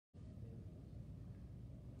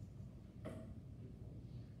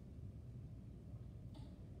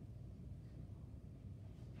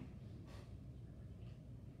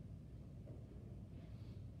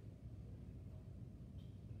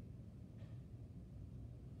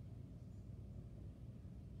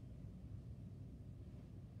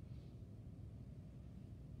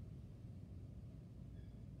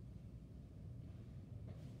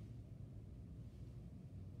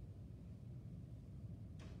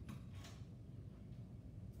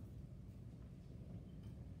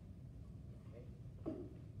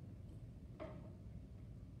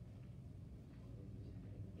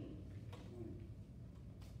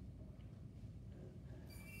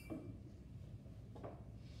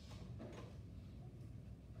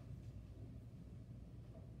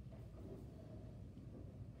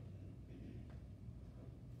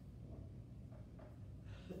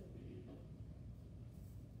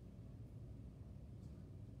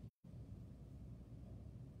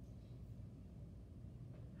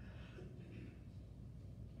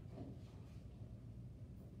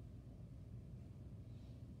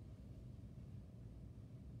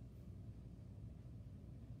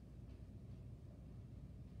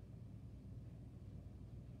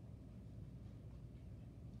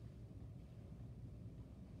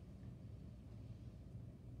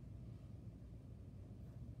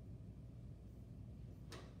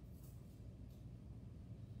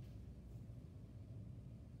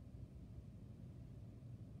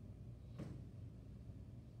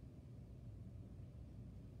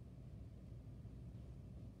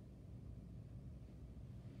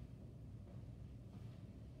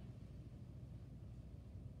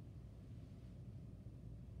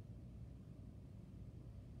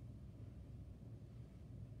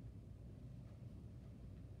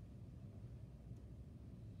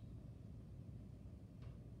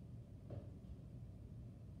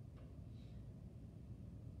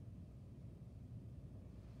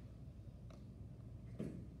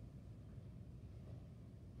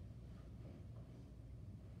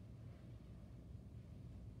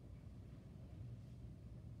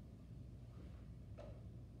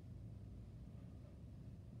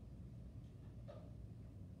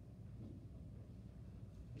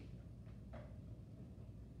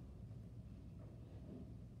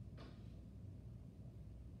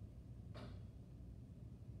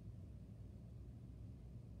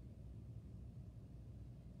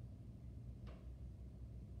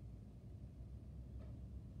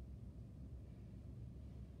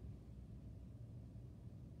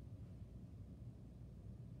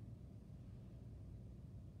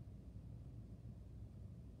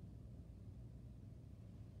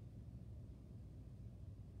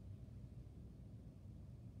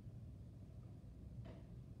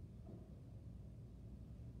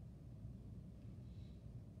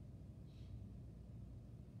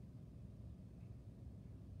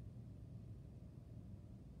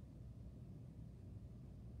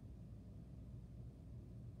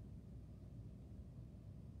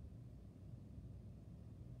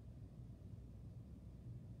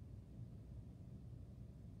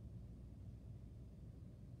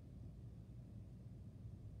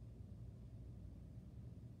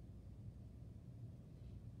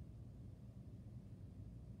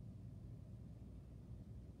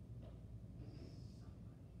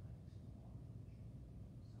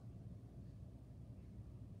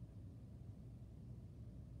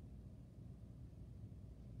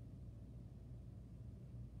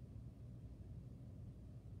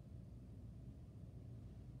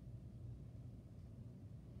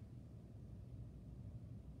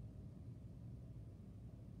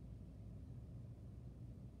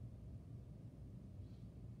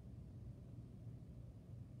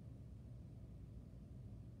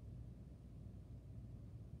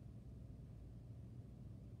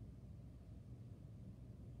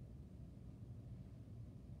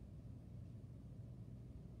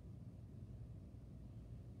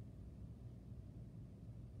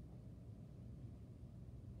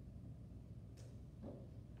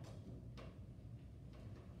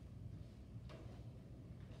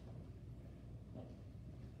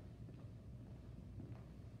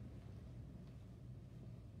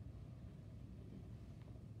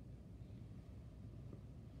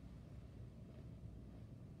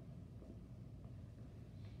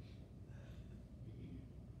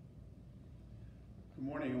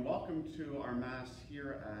Morning and welcome to our Mass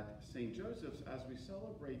here at St. Joseph's as we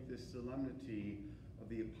celebrate this solemnity of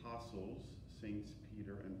the Apostles, Saints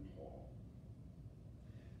Peter and Paul,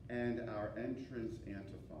 and our entrance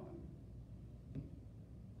antiphon.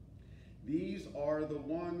 These are the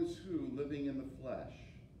ones who, living in the flesh,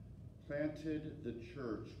 planted the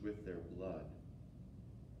church with their blood.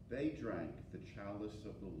 They drank the chalice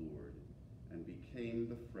of the Lord and became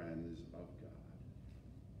the friends of God.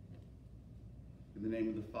 In the name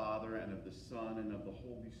of the Father, and of the Son, and of the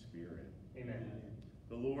Holy Spirit. Amen.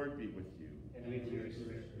 The Lord be with you. And with your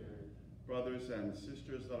spirit. Brothers and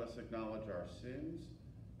sisters, let us acknowledge our sins,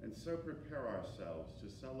 and so prepare ourselves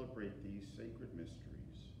to celebrate these sacred mysteries.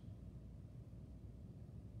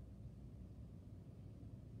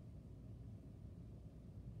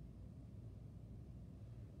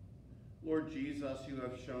 Lord Jesus, you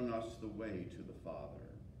have shown us the way to the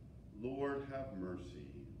Father. Lord, have mercy.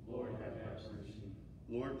 Lord, have mercy.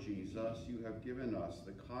 Lord Jesus, you have given us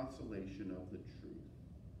the consolation of the truth.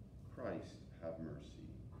 Christ, have mercy.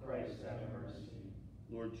 Christ, have mercy.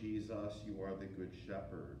 Lord Jesus, you are the good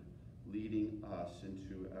shepherd, leading us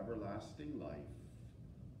into everlasting life.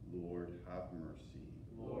 Lord, have mercy.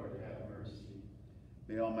 Lord, have mercy.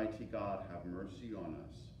 May Almighty God have mercy on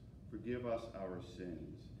us, forgive us our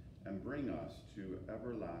sins, and bring us to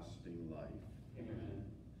everlasting life. Amen.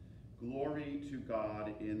 Glory to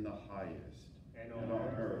God in the highest, and on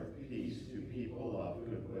earth peace to people of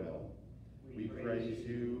good will. We praise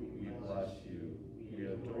you, we bless you, we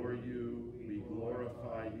adore you, we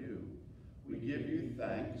glorify you. We give you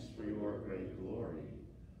thanks for your great glory.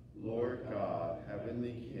 Lord God,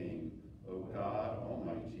 heavenly King, O God,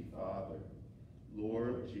 almighty Father,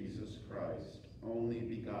 Lord Jesus Christ, only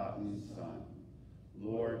begotten Son,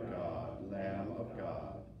 Lord God, Lamb of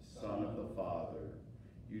God, Son of the Father,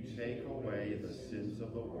 you take away the sins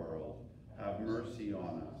of the world, have mercy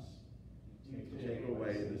on us. You take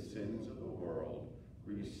away the sins of the world,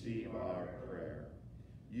 receive our prayer.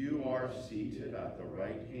 You are seated at the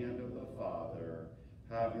right hand of the Father,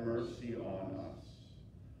 have mercy on us.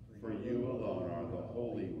 For you alone are the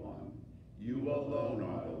Holy One, you alone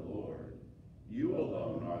are the Lord, you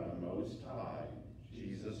alone are the Most High,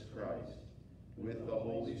 Jesus Christ, with the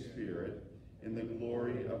Holy Spirit, in the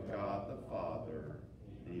glory of God the Father.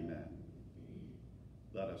 Amen.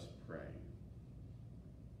 Let us pray.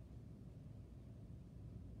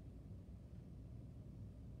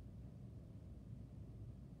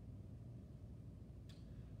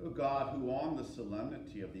 O God, who on the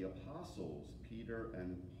solemnity of the apostles Peter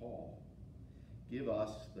and Paul, give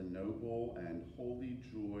us the noble and holy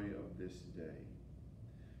joy of this day.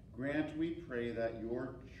 Grant, we pray, that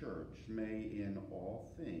your church may in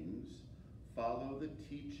all things follow the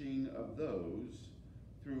teaching of those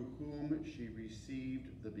through whom she received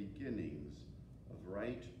the beginnings of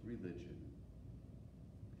right religion.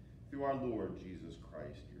 Through our Lord Jesus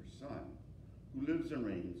Christ, your Son, who lives and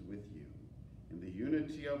reigns with you in the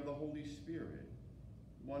unity of the Holy Spirit,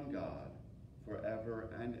 one God, forever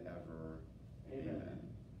and ever. Amen.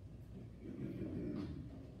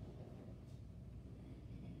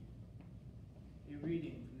 A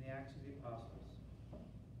reading from the Acts of the Apostles.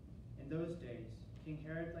 In those days, King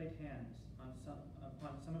Herod laid hands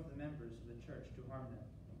upon some of the members of the church to harm them.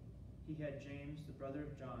 He had James, the brother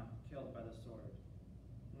of John, killed by the sword.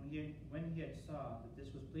 When he had saw that this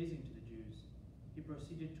was pleasing to the Jews, he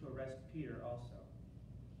proceeded to arrest Peter also.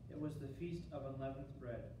 It was the feast of unleavened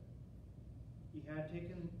bread. He had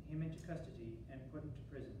taken him into custody and put him to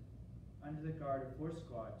prison, under the guard of 4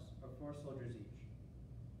 squads of 4 soldiers each.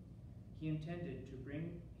 He intended to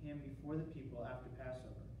bring him before the people after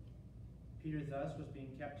Passover. Peter thus was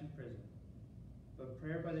being kept in prison, but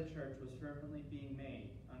prayer by the church was fervently being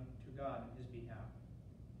made unto God in his behalf.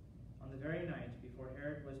 On the very night before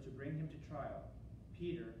Herod was to bring him to trial,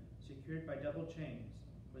 Peter, secured by double chains,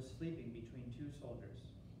 was sleeping between 2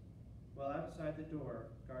 soldiers, while outside the door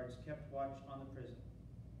guards kept watch on the prison.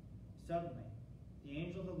 Suddenly, the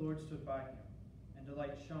angel of the Lord stood by him, and a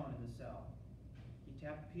light shone in the cell. He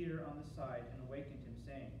tapped Peter on the side and awakened him,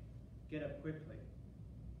 saying, "Get up quickly."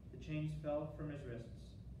 The chains fell from his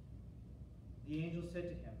wrists. The angel said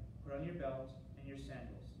to him, "Put on your belt and your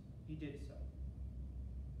sandals." He did so.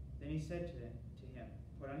 Then he said to him,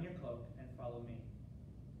 "Put on your cloak and follow me."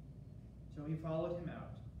 So he followed him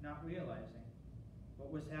out, not realizing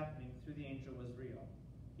what was happening through the angel was real.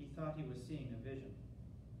 He thought he was seeing a vision.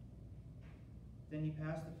 Then he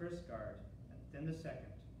passed the first guard, then the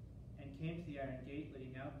second, and came to the iron gate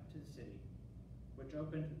leading out to the city, which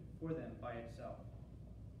opened for them by itself.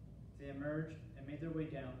 They emerged and made their way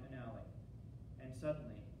down an alley, and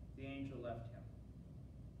suddenly the angel left him.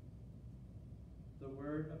 The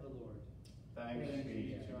word of the Lord. Thanks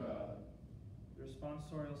be to God. The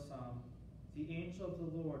responsorial psalm. The angel of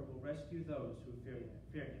the Lord will rescue those who fear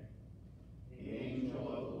him. The angel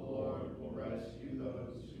of the Lord will rescue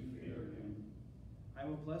those who fear him. I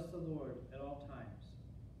will bless the Lord at all times.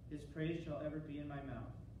 His praise shall ever be in my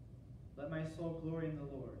mouth. Let my soul glory in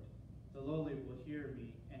the Lord. The lowly will hear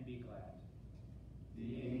me and be glad.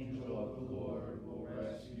 The angel of the Lord will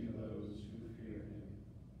rescue those who fear him.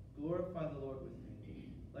 Glorify the Lord with me.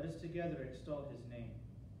 Let us together extol his name.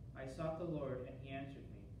 I sought the Lord, and he answered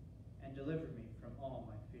me, and delivered me from all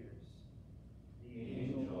my fears. The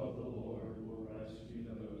angel of the Lord will rescue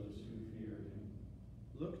those who fear him.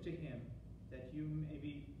 Look to him, that you may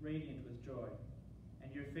be radiant with joy,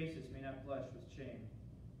 and your faces may not blush with shame.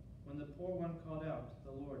 When the poor one called out,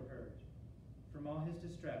 the Lord heard. From all his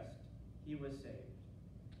distress, he was saved.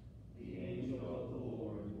 The angel of the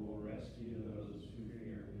Lord will rescue those who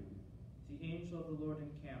fear him. The angel of the Lord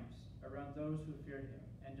encamps around those who fear him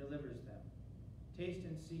and delivers them. Taste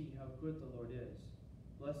and see how good the Lord is.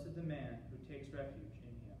 Blessed the man who takes refuge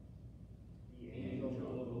in him. The angel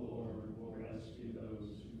of the Lord will rescue those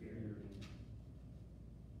who fear him.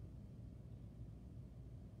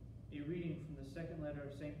 A reading from the second letter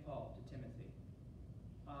of St. Paul to Timothy.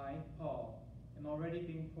 I, Paul, am already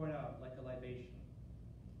being poured out like a libation,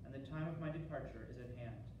 and the time of my departure is at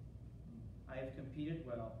hand. I have competed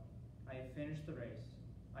well. I have finished the race.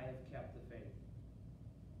 I have kept the faith.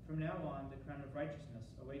 From now on, the crown of righteousness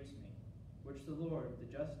awaits me, which the Lord,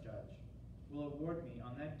 the just judge, will award me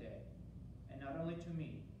on that day, and not only to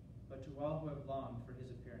me, but to all who have longed for his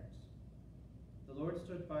appearance. The Lord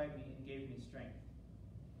stood by me and gave me strength,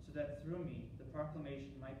 so that through me the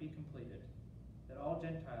proclamation might be completed, that all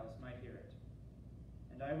Gentiles might hear it.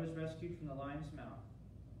 And I was rescued from the lion's mouth.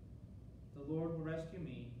 The Lord will rescue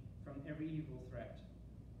me from every evil threat,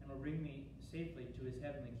 and will bring me safely to his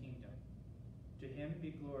heavenly kingdom. To him be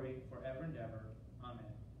glory forever and ever. Amen.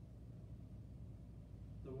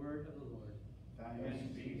 The word of the Lord. Thanks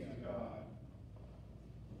be to God.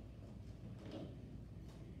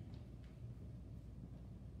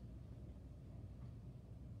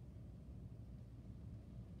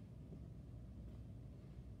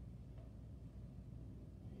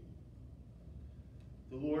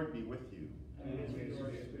 The Lord be with you. And with your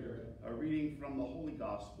spirit. A reading from the Holy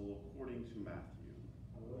Gospel according to Matthew.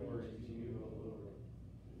 Glory to you, O Lord.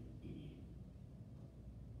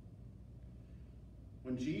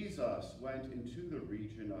 When Jesus went into the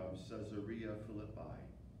region of Caesarea Philippi,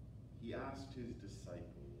 he asked his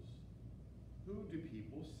disciples, "Who do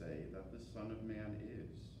people say that the Son of Man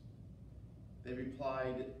is?" They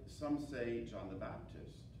replied, "Some say John the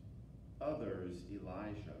Baptist, others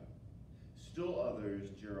Elijah, still others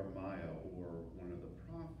Jeremiah or one of the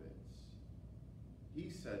prophets." He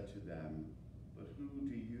said to them, "But who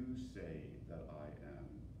do you say that I am?"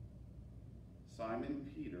 Simon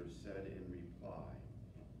Peter said in reply,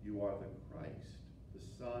 "You are the Christ, the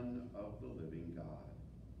Son of the living God."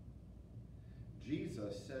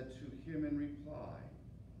 Jesus said to him in reply,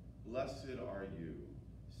 "Blessed are you,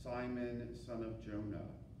 Simon, son of Jonah,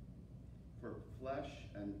 for flesh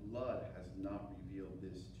and blood has not revealed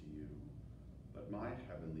this to you, but my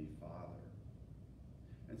heavenly Father.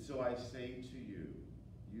 And so I say to you,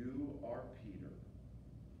 you are Peter,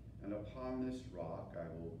 and upon this rock I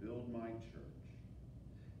will build my church,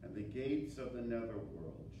 and the gates of the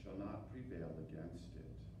netherworld shall not prevail against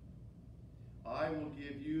it. I will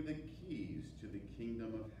give you the keys to the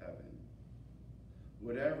kingdom of heaven.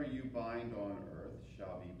 Whatever you bind on earth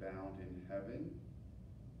shall be bound in heaven,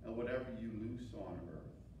 and whatever you loose on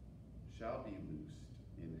earth shall be loosed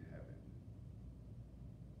in heaven."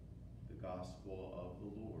 The Gospel of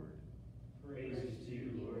the Lord. Praise to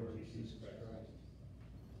you, Lord Jesus Christ.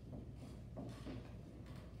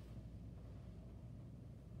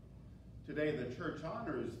 Today the church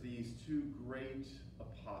honors these two great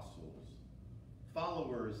apostles,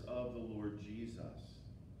 followers of the Lord Jesus.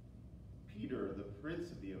 Peter, the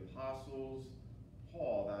prince of the apostles,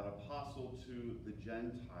 Paul, that apostle to the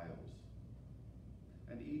Gentiles.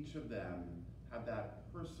 And each of them had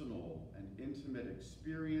that personal and intimate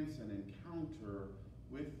experience and encounter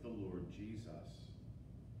with the Lord Jesus.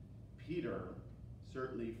 Peter,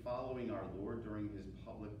 certainly following our Lord during his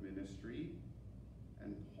public ministry,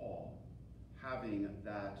 and Paul, having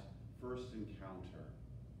that first encounter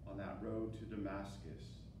on that road to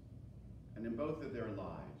Damascus. And in both of their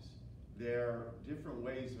lives, their different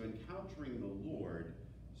ways of encountering the Lord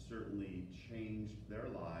certainly changed their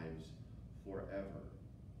lives forever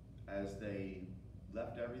as they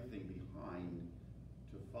left everything behind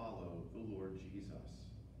to follow the Lord Jesus.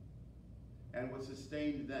 And what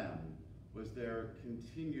sustained them was their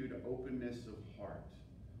continued openness of heart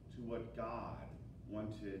to what God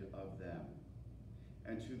wanted of them,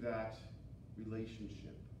 and to that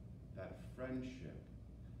relationship, that friendship,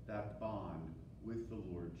 that bond with the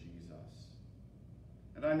Lord Jesus.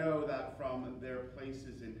 And I know that from their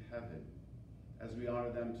places in heaven, as we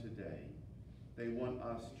honor them today, they want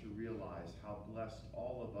us to realize how blessed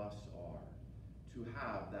all of us are to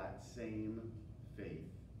have that same faith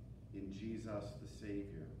in Jesus the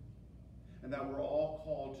Savior, and that we're all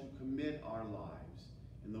called to commit our lives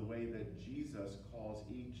in the way that Jesus calls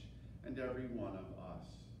each and every one of us,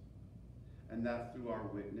 and that through our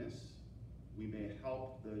witness, we may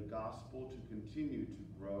help the gospel to continue to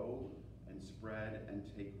grow and spread and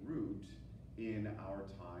take root in our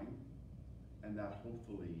time, and that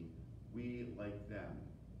hopefully we, like them,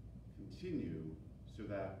 continue so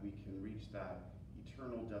that we can reach that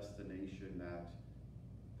eternal destination that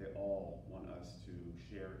they all want us to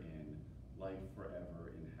share in, life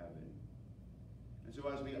forever in heaven. And so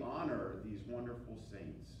as we honor these wonderful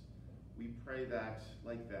saints, we pray that,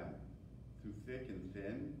 like them, through thick and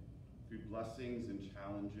thin, through blessings and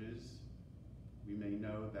challenges, we may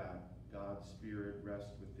know that God's Spirit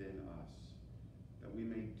rests within us, that we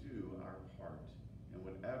may do our part in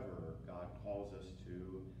whatever God calls us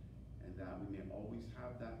to, and that we may always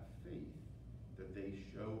have that faith that they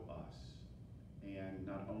show us, and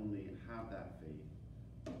not only have that faith,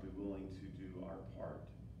 but be willing to do our part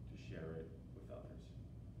to share it with others.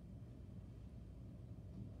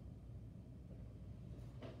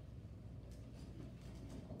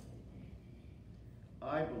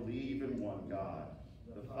 I believe in one God,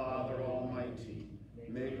 the Father Almighty,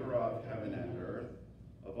 maker of heaven and earth,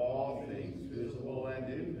 of all things visible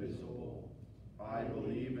and invisible. I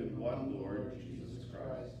believe in one Lord Jesus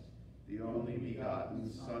Christ, the only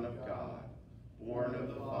begotten Son of God, born of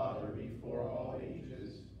the Father before all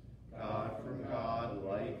ages, God from God,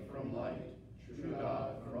 light from light, true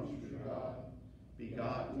God from true God,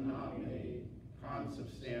 begotten, not made,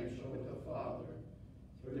 consubstantial with the Father.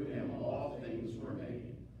 Through him all things were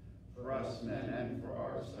made. For us men and for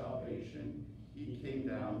our salvation, he came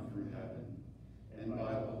down from heaven, and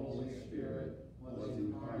by the Holy Spirit was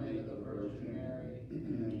incarnate of the Virgin Mary,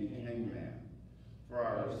 and became man. For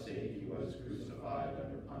our sake he was crucified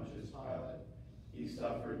under Pontius Pilate. He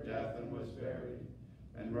suffered death and was buried,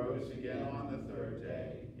 and rose again on the third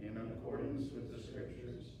day, in accordance with the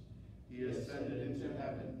Scriptures. He ascended into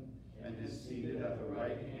heaven, and is seated at the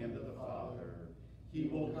right hand of the Father. He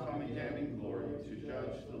will come again in glory to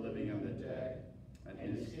judge the living and the dead, and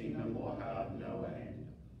his kingdom will have no end.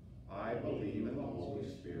 I believe in the Holy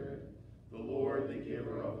Spirit, the Lord, the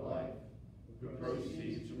giver of life, who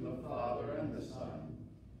proceeds from the Father and the Son,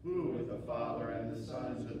 who with the Father and the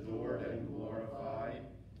Son is adored and glorified,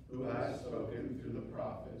 who has spoken through the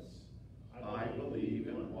prophets. I believe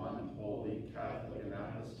in one holy, Catholic, and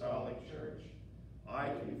Apostolic Church. I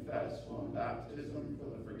confess one baptism for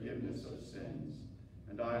the forgiveness of sins,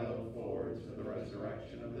 and I look forward to the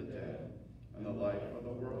resurrection of the dead and the life of the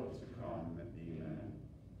world to come. Amen.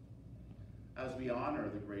 As we honor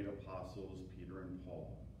the great apostles Peter and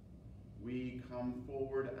Paul, we come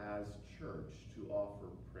forward as church to offer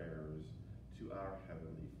prayers to our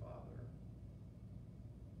Heavenly Father.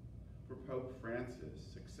 For Pope Francis,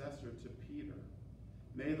 successor to Peter,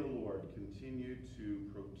 may the Lord continue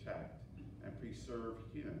to protect and preserve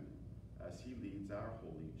him as he leads our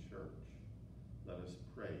holy church. Let us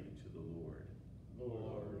pray to the Lord.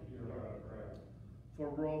 Lord, hear our prayer. For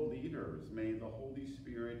world leaders, may the Holy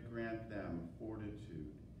Spirit grant them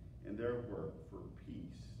fortitude in their work for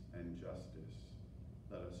peace and justice.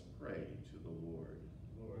 Let us pray to the Lord.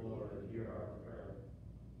 Lord, hear our prayer.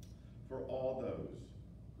 For all those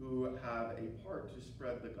who have a part to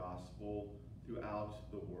spread the gospel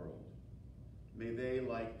throughout the world, may they,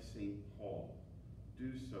 like St. Paul,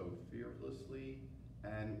 do so fearlessly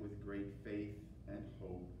and with great faith and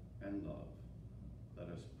hope and love. Let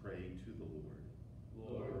us pray to the Lord.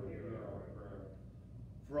 Lord, hear our prayer.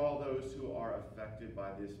 For all those who are affected by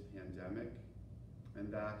this pandemic,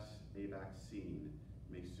 and that a vaccine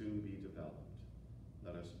may soon be developed,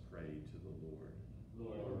 let us pray to the Lord.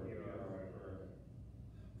 Lord, hear our prayer.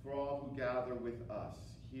 For all who gather with us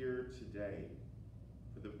here today,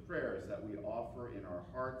 for the prayers that we offer in our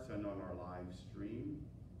hearts and on our live stream,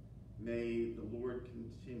 may the Lord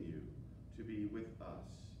continue to be with us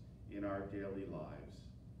in our daily lives.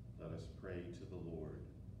 Let us pray to the Lord.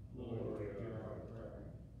 Lord, hear our prayer.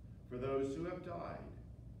 For those who have died,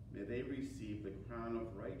 may they receive the crown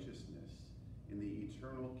of righteousness in the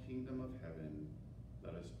eternal kingdom of heaven.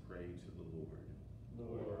 Let us pray to the Lord.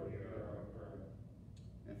 Lord, hear our prayer.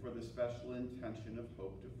 And for the special intention of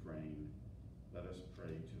Hope Dufresne, Let us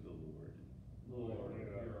pray to the Lord. Lord,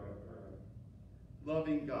 hear our prayer.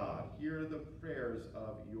 Loving God, hear the prayers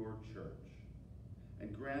of your church,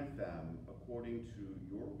 and grant them according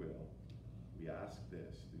to your will. We ask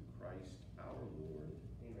this through Christ our Lord.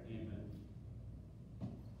 Amen.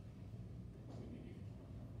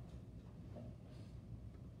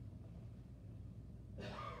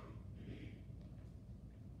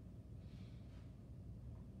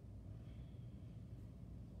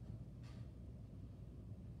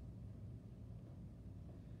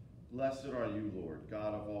 Blessed are you, Lord,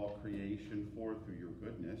 God of all creation, for through your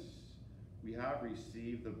goodness we have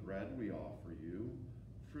received the bread we offer you,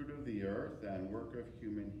 fruit of the earth and work of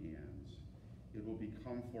human hands. It will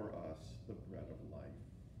become for us the bread of life.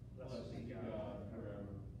 Blessed be God forever.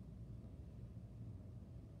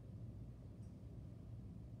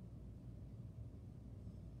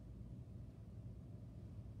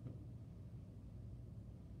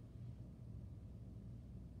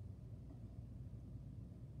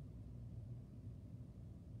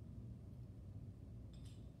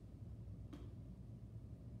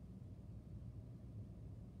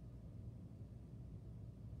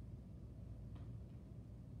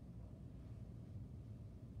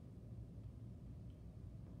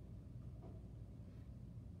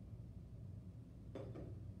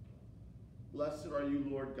 Blessed are you,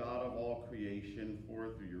 Lord God of all creation,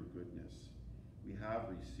 for through your goodness we have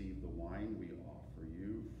received the wine we offer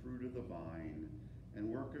you, fruit of the vine and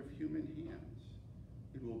work of human hands.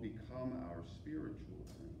 It will become our spiritual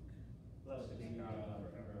drink. Blessed be God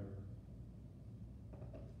forever.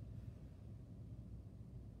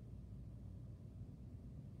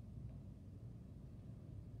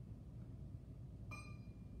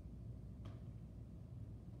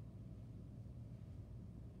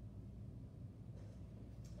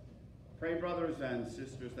 Pray, brothers and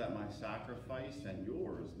sisters, that my sacrifice and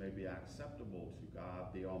yours may be acceptable to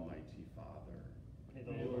God, the Almighty Father. May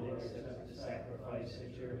the Lord accept the sacrifice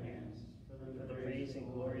at your hands for the praise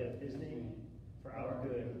and glory of his name, for our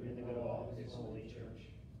good and the good of all his holy church.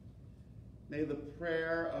 May the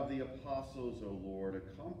prayer of the apostles, O Lord,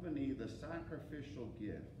 accompany the sacrificial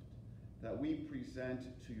gift that we present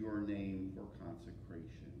to your name for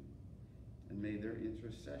consecration. And may their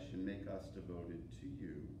intercession make us devoted to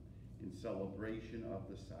you in celebration of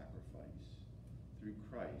the sacrifice. Through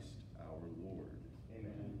Christ our Lord.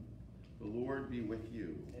 Amen. The Lord be with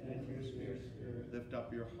you. And with your spirit. Lift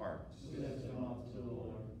up your hearts. We lift them up to the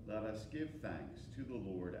Lord. Let us give thanks to the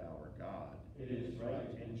Lord our God. It is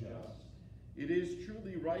right and just. It is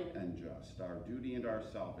truly right and just, our duty and our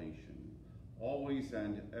salvation, always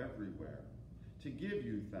and everywhere, to give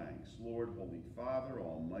you thanks, Lord, Holy Father,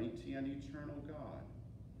 Almighty and eternal God.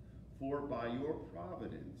 For by your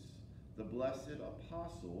providence, the blessed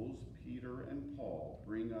apostles, Peter and Paul,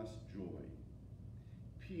 bring us joy.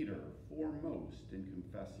 Peter, foremost in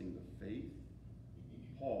confessing the faith,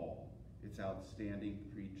 Paul, its outstanding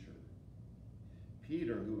preacher.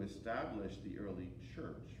 Peter, who established the early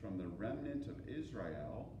church from the remnant of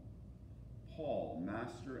Israel, Paul,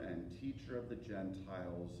 master and teacher of the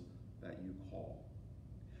Gentiles that you call.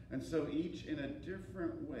 And so each in a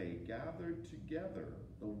different way gathered together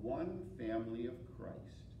the one family of Christ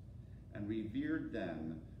and revered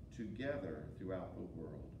them together throughout the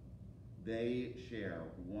world. They share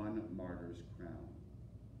one martyr's crown.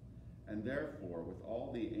 And therefore, with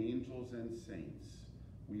all the angels and saints,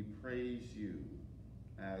 we praise you,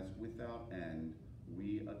 as without end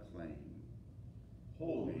we acclaim.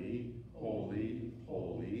 Holy, holy,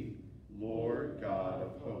 holy, Lord God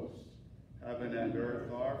of hosts, heaven and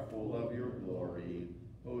earth are full of your glory.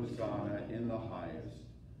 Hosanna in the highest.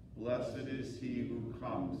 Blessed is he who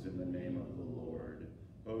comes in the name of the Lord.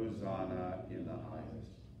 Hosanna in the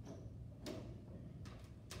highest.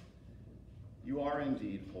 You are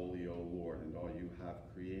indeed holy, O Lord, and all you have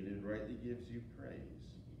created rightly gives you praise.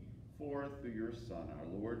 For through your Son,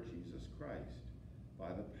 our Lord Jesus Christ, by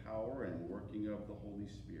the power and working of the Holy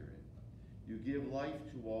Spirit, you give life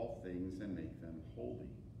to all things and make them holy.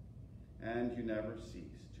 And you never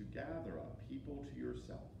cease to gather up people to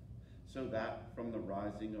yourself, so that from the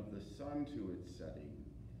rising of the sun to its setting,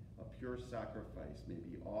 a pure sacrifice may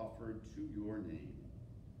be offered to your name.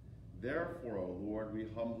 Therefore, O Lord, we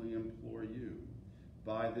humbly implore you,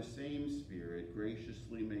 by the same Spirit,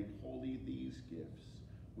 graciously make holy these gifts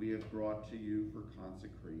we have brought to you for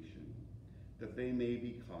consecration, that they may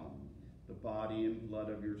become the body and blood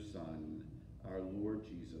of your Son, our Lord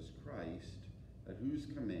Jesus Christ, at whose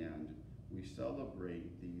command we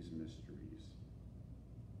celebrate these mysteries.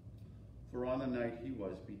 For on the night he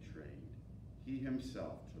was betrayed, he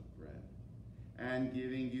himself took bread, and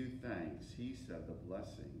giving you thanks, he said the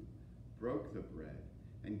blessing, broke the bread,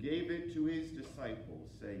 and gave it to his disciples,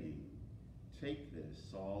 saying, "Take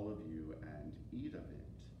this, all of you, and eat of it,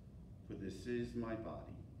 for this is my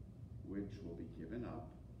body, which will be given up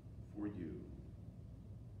for you."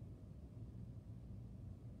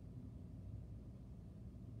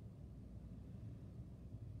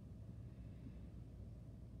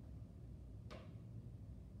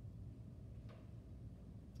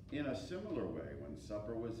 In a similar way, when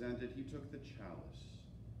supper was ended, he took the chalice,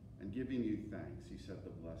 and giving you thanks, he said the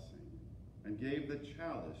blessing, and gave the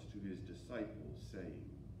chalice to his disciples, saying,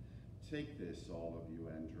 "Take this, all of you,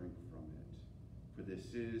 and drink from it, for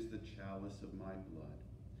this is the chalice of my blood,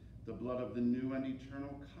 the blood of the new and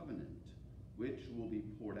eternal covenant, which will be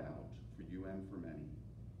poured out for you and for many,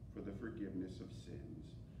 for the forgiveness of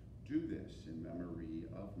sins. Do this in memory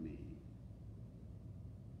of me."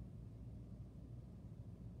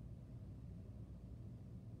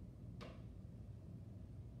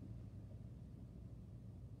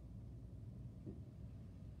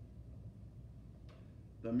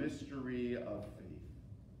 The mystery of faith.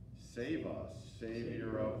 Save us,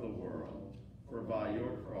 Savior of the world, for by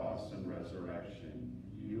your cross and resurrection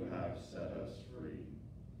you have set us free.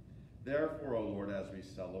 Therefore, O Lord, as we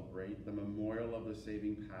celebrate the memorial of the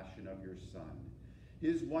saving passion of your Son,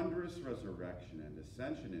 his wondrous resurrection and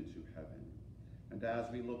ascension into heaven, and as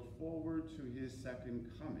we look forward to his second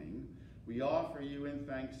coming, we offer you in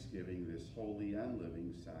thanksgiving this holy and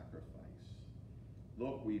living sacrifice.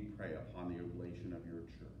 Look, we pray, upon the oblation of your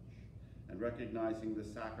church, and recognizing the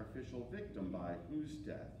sacrificial victim by whose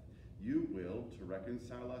death you willed to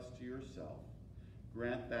reconcile us to yourself,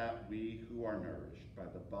 grant that we who are nourished by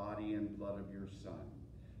the body and blood of your Son,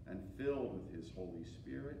 and filled with his Holy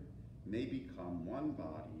Spirit, may become one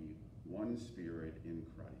body, one spirit in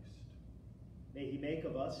Christ. May he make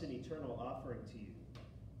of us an eternal offering to you,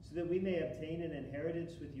 so that we may obtain an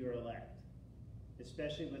inheritance with your elect,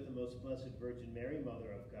 especially with the most blessed Virgin Mary,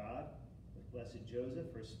 Mother of God, with blessed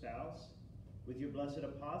Joseph, her spouse, with your blessed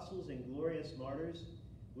apostles and glorious martyrs,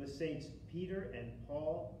 with Saints Peter and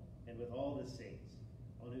Paul, and with all the saints,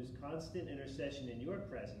 on whose constant intercession in your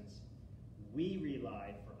presence we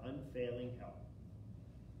rely for unfailing help.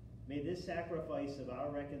 May this sacrifice of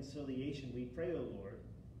our reconciliation, we pray, O Lord,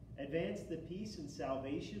 advance the peace and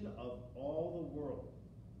salvation of all the world.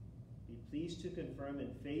 Be pleased to confirm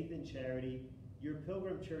in faith and charity your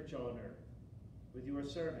pilgrim church on earth, with your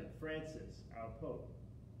servant Francis, our Pope,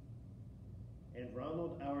 and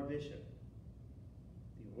Ronald, our Bishop,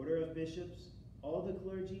 the order of bishops, all the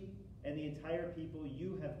clergy, and the entire people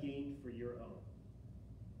you have gained for your own.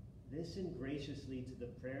 Listen graciously to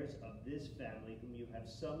the prayers of this family whom you have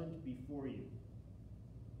summoned before you.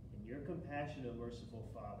 In your compassion, O merciful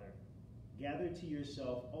Father, gather to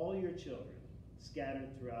yourself all your children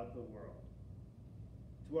scattered throughout the world.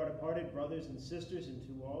 To our departed brothers and sisters, and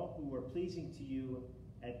to all who were pleasing to you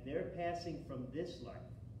at their passing from this life,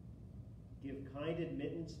 give kind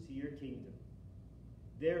admittance to your kingdom.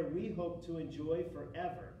 There we hope to enjoy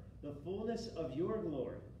forever the fullness of your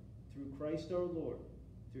glory, through Christ our Lord,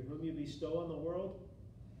 through whom you bestow on the world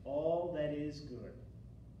all that is good.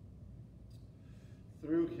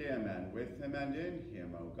 Through him, and with him, and in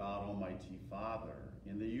him, O God, Almighty Father,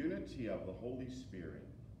 in the unity of the Holy Spirit,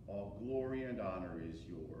 all glory and honor is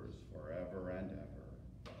yours forever and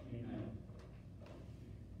ever. Amen.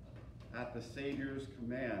 At the Savior's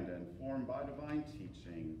command and formed by divine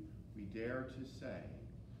teaching, we dare to say,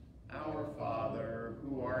 Our Father,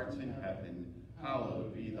 who art in heaven,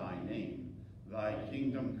 hallowed be thy name. Thy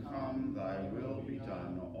kingdom come, thy will be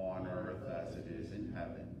done on earth as it is in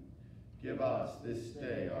heaven. Give us this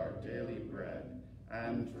day our daily bread,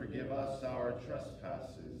 and forgive us our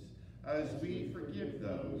trespasses, as we forgive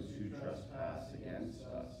those who trespass against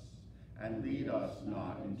us. And lead us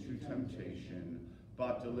not into temptation,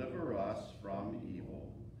 but deliver us from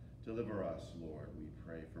evil. Deliver us, Lord, we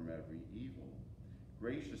pray, from every evil.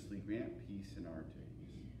 Graciously grant peace in our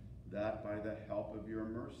days, that by the help of your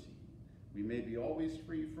mercy we may be always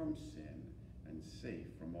free from sin and safe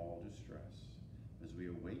from all distress, as we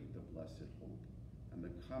await the blessed hope and the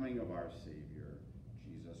coming of our Savior,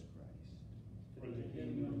 Jesus Christ. For the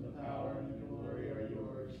kingdom, the power, and the glory are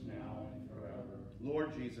yours, now and forever.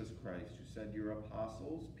 Lord Jesus Christ, who said to your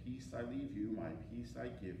apostles, Peace I leave you, my peace I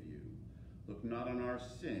give you, look not on our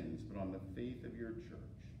sins, but on the faith of your church,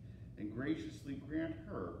 and graciously grant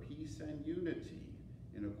her peace and unity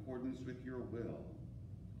in accordance with your will,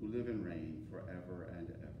 who live and reign forever and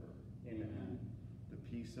ever. Amen. The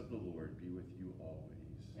peace of the Lord be with you always.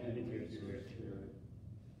 And with your spirit.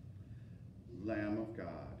 Lamb of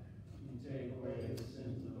God, You take away the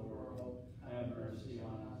sins of the world, have mercy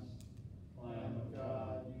on us. Lamb of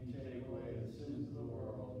God, you take away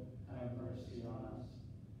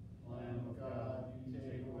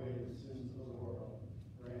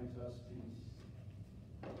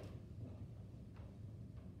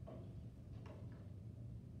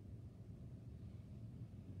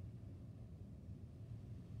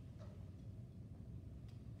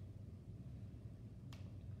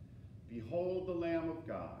Behold the Lamb of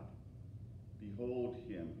God. Behold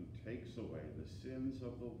him who takes away the sins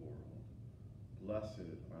of the world. Blessed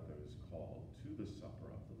are those called to the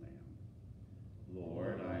supper of the Lamb.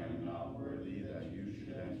 Lord, I am not worthy that you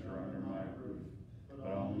should enter under my roof, but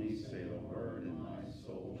only say the word and my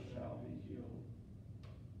soul shall be healed.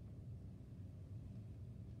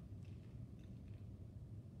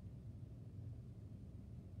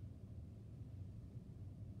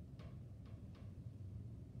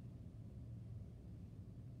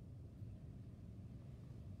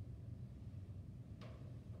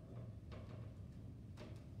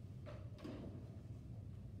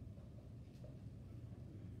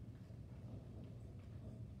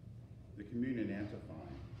 The communion antiphon.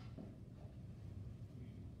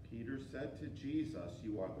 Peter said to Jesus,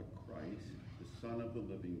 "You are the Christ, the Son of the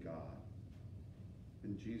living God."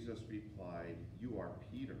 And Jesus replied, "You are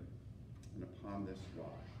Peter, and upon this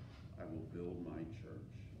rock I will build my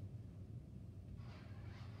church."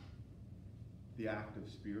 The act of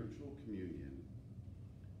spiritual communion.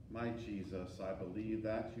 My Jesus, I believe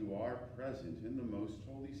that you are present in the most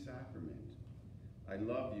holy sacrament. I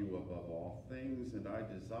love you above all things, and I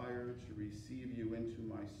desire to receive you into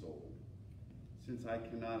my soul. Since I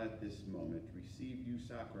cannot at this moment receive you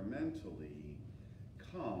sacramentally,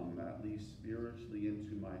 come at least spiritually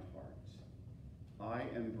into my heart. I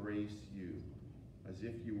embrace you as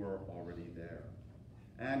if you were already there,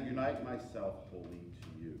 and unite myself wholly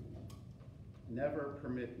to you. Never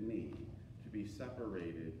permit me to be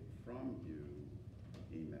separated from you.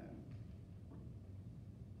 Amen.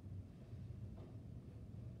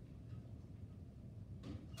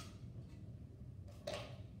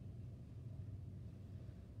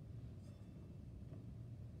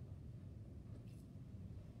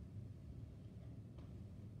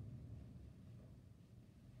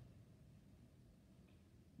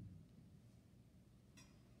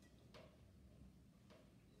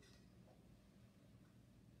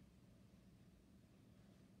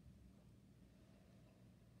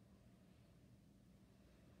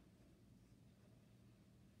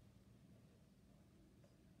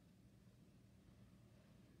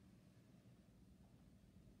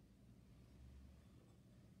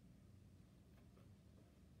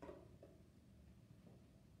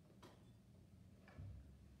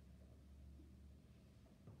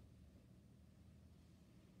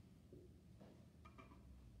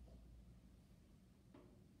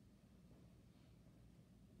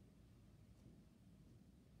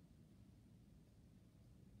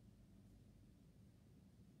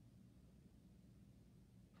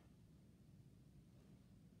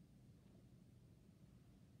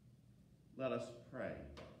 Let us pray.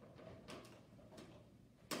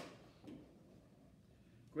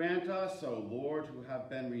 Grant us, O Lord, who have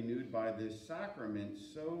been renewed by this sacrament,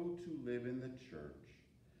 so to live in the church,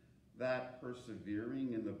 that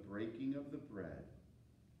persevering in the breaking of the bread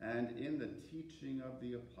and in the teaching of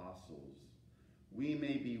the apostles, we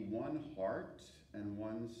may be one heart and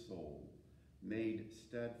one soul, made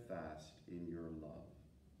steadfast in your love.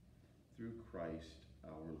 Through Christ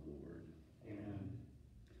our Lord. Amen.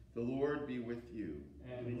 The Lord be with you.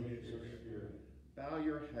 And with your spirit. Bow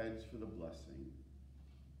your heads for the blessing.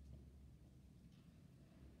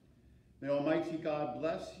 May Almighty God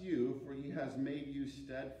bless you, for he has made you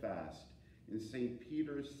steadfast in St.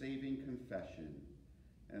 Peter's saving confession,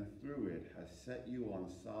 and through it has set you on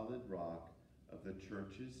solid rock of the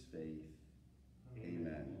church's faith.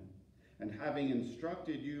 Amen. And having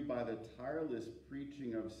instructed you by the tireless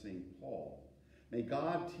preaching of St. Paul, may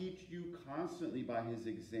God teach you constantly by his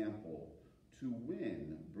example to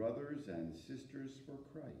win brothers and sisters for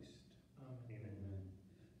Christ. Amen.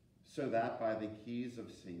 So that by the keys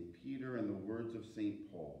of St. Peter and the words of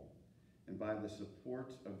St. Paul, and by the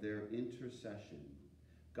support of their intercession,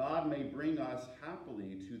 God may bring us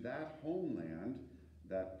happily to that homeland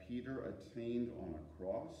that Peter attained on a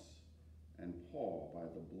cross and Paul by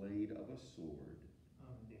the blade of a sword.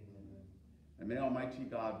 Amen. And may Almighty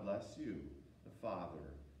God bless you, the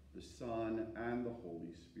Father, the Son, and the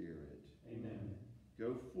Holy Spirit. Amen.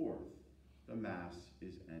 Go forth. The Mass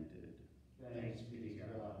is ended. Thanks be to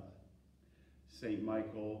God. Saint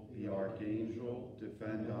Michael, the Archangel,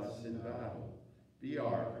 defend us in battle. Be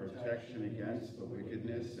our protection against the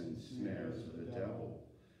wickedness and snares of the devil.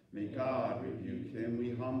 May God rebuke him,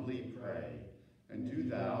 we humbly pray. And do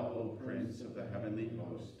thou, O Prince of the heavenly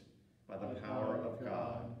host, by the power of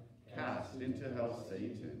God, cast into hell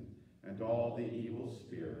Satan and all the evil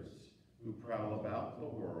spirits who prowl about the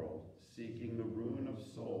world, seeking the ruin of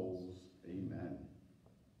souls. Amen.